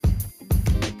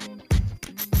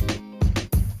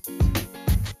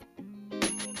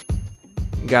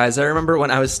Guys, I remember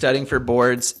when I was studying for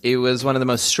boards, it was one of the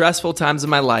most stressful times of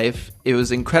my life. It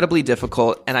was incredibly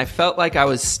difficult, and I felt like I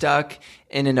was stuck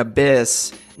in an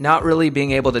abyss, not really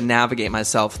being able to navigate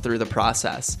myself through the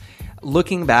process.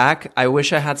 Looking back, I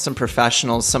wish I had some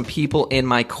professionals, some people in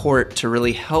my court to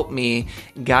really help me,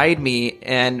 guide me,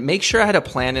 and make sure I had a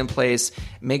plan in place,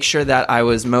 make sure that I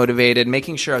was motivated,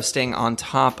 making sure I was staying on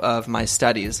top of my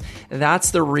studies. That's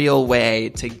the real way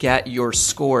to get your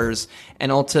scores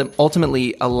and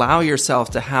ultimately allow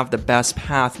yourself to have the best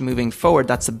path moving forward.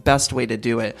 That's the best way to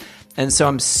do it. And so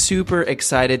I'm super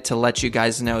excited to let you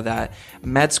guys know that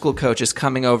Med School Coach is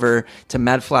coming over to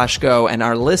MedFlash Go and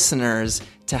our listeners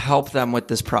to help them with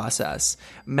this process.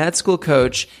 Med School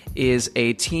Coach is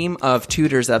a team of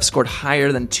tutors that have scored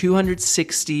higher than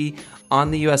 260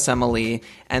 on the USMLE,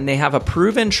 and they have a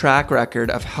proven track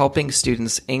record of helping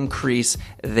students increase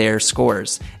their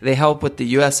scores. They help with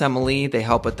the USMLE, they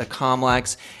help with the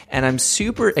COMLEX, and I'm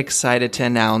super excited to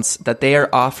announce that they are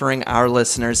offering our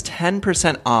listeners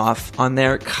 10% off on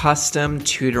their custom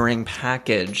tutoring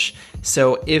package.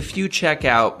 So if you check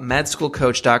out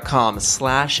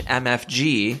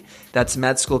medschoolcoach.com/MFG, that's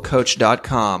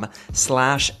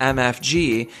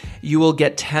medschoolcoach.com/MFG, you will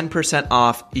get 10%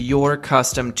 off your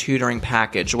custom tutoring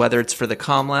package, whether it's for the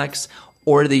COMLEX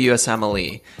or the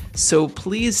USMLE. So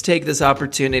please take this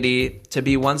opportunity to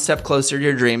be one step closer to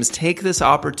your dreams. Take this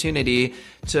opportunity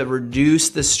to reduce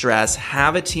the stress,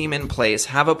 have a team in place,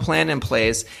 have a plan in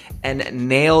place, and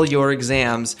nail your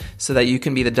exams so that you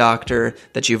can be the doctor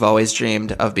that you've always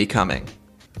dreamed of becoming.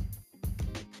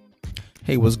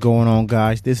 Hey, what's going on,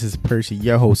 guys? This is Percy,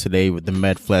 your host today with the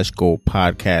MedFlash Go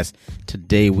podcast.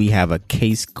 Today we have a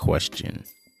case question.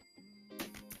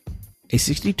 A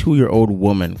 62-year-old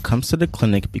woman comes to the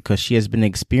clinic because she has been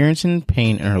experiencing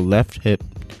pain in her left hip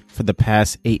for the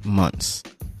past 8 months.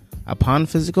 Upon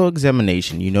physical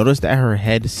examination, you notice that her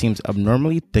head seems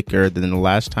abnormally thicker than the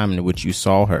last time in which you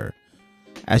saw her.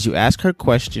 As you ask her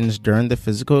questions during the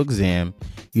physical exam,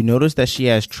 you notice that she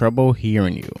has trouble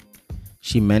hearing you.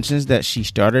 She mentions that she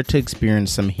started to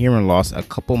experience some hearing loss a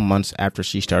couple months after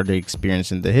she started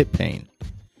experiencing the hip pain.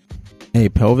 A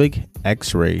pelvic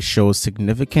X-ray shows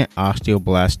significant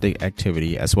osteoblastic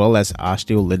activity as well as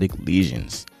osteolytic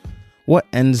lesions. What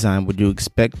enzyme would you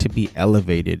expect to be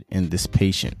elevated in this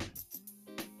patient?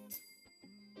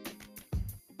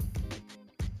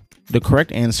 The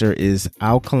correct answer is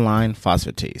alkaline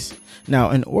phosphatase.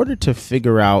 Now, in order to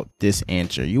figure out this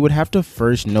answer, you would have to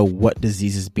first know what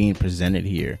disease is being presented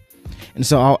here. And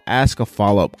so I'll ask a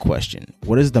follow-up question.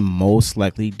 What is the most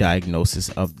likely diagnosis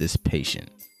of this patient?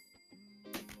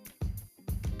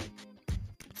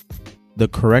 The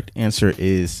correct answer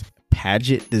is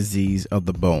Paget disease of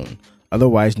the bone,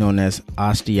 otherwise known as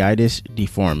osteitis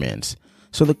deformans.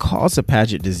 So the cause of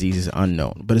Paget disease is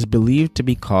unknown, but is believed to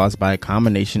be caused by a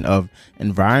combination of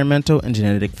environmental and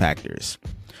genetic factors.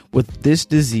 With this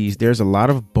disease, there's a lot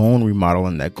of bone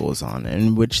remodeling that goes on,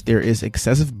 in which there is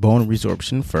excessive bone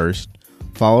resorption first,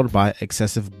 followed by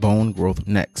excessive bone growth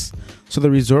next. So the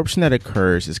resorption that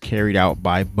occurs is carried out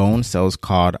by bone cells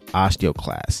called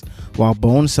osteoclasts, while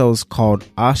bone cells called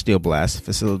osteoblasts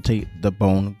facilitate the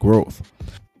bone growth.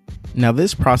 Now,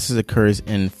 this process occurs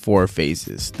in 4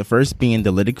 phases. The first being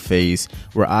the lytic phase,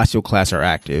 where osteoclasts are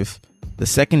active. The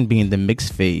second being the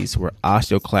mixed phase, where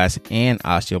osteoclasts and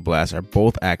osteoblasts are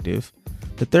both active.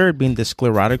 The third being the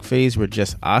sclerotic phase, where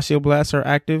just osteoblasts are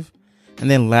active. And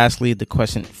then lastly, the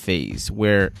quiescent phase,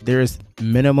 where there is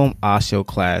minimum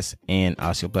osteoclast and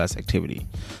osteoblast activity.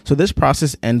 So this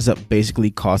process ends up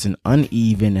basically causing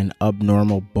uneven and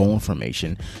abnormal bone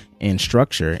formation and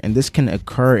structure, and this can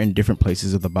occur in different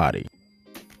places of the body.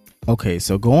 Okay,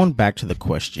 so going back to the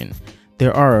question,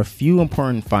 there are a few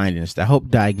important findings that help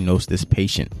diagnose this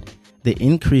patient. The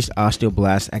increased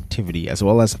osteoblast activity as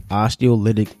well as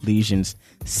osteolytic lesions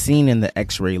seen in the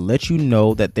X-ray let you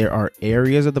know that there are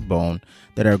areas of the bone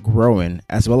that are growing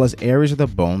as well as areas of the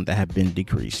bone that have been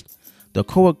decreased. The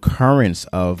co-occurrence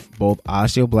of both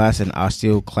osteoblast and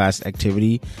osteoclast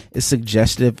activity is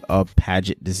suggestive of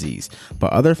Paget disease,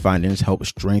 but other findings help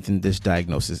strengthen this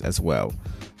diagnosis as well.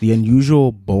 The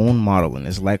unusual bone modeling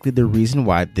is likely the reason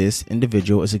why this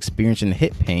individual is experiencing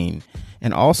hip pain,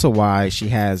 and also why she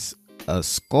has a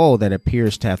skull that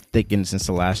appears to have thickened since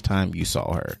the last time you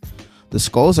saw her. The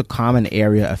skull is a common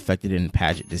area affected in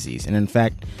Paget disease, and in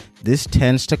fact, this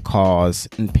tends to cause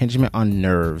impingement on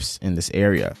nerves in this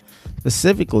area.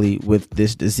 Specifically with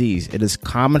this disease, it is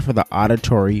common for the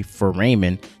auditory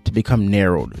foramen to become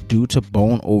narrowed due to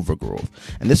bone overgrowth,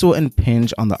 and this will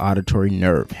impinge on the auditory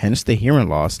nerve, hence the hearing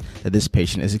loss that this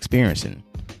patient is experiencing.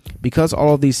 Because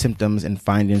all of these symptoms and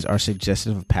findings are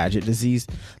suggestive of Paget disease,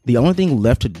 the only thing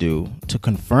left to do to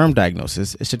confirm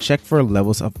diagnosis is to check for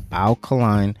levels of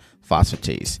alkaline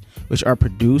phosphatase, which are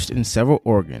produced in several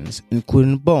organs,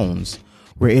 including bones,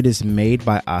 where it is made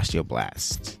by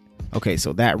osteoblasts. Okay,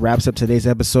 so that wraps up today's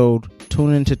episode.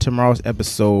 Tune into tomorrow's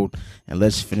episode, and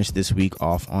let's finish this week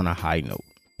off on a high note.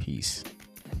 Peace.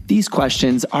 These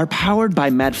questions are powered by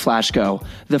MedFlashGo,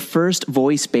 the first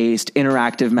voice-based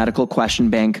interactive medical question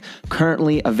bank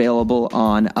currently available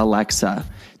on Alexa.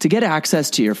 To get access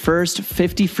to your first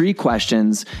 50 free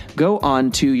questions, go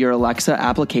on to your Alexa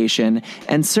application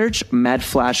and search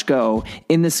MedFlashGo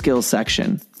in the skills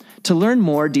section. To learn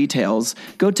more details,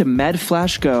 go to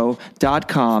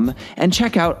medflashgo.com and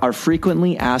check out our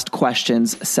frequently asked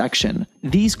questions section.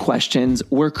 These questions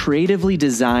were creatively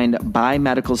designed by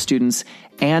medical students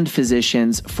and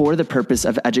physicians for the purpose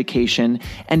of education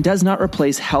and does not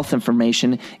replace health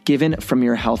information given from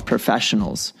your health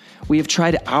professionals. We have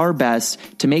tried our best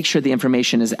to make sure the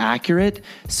information is accurate,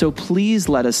 so please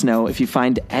let us know if you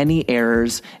find any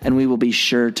errors and we will be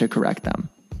sure to correct them.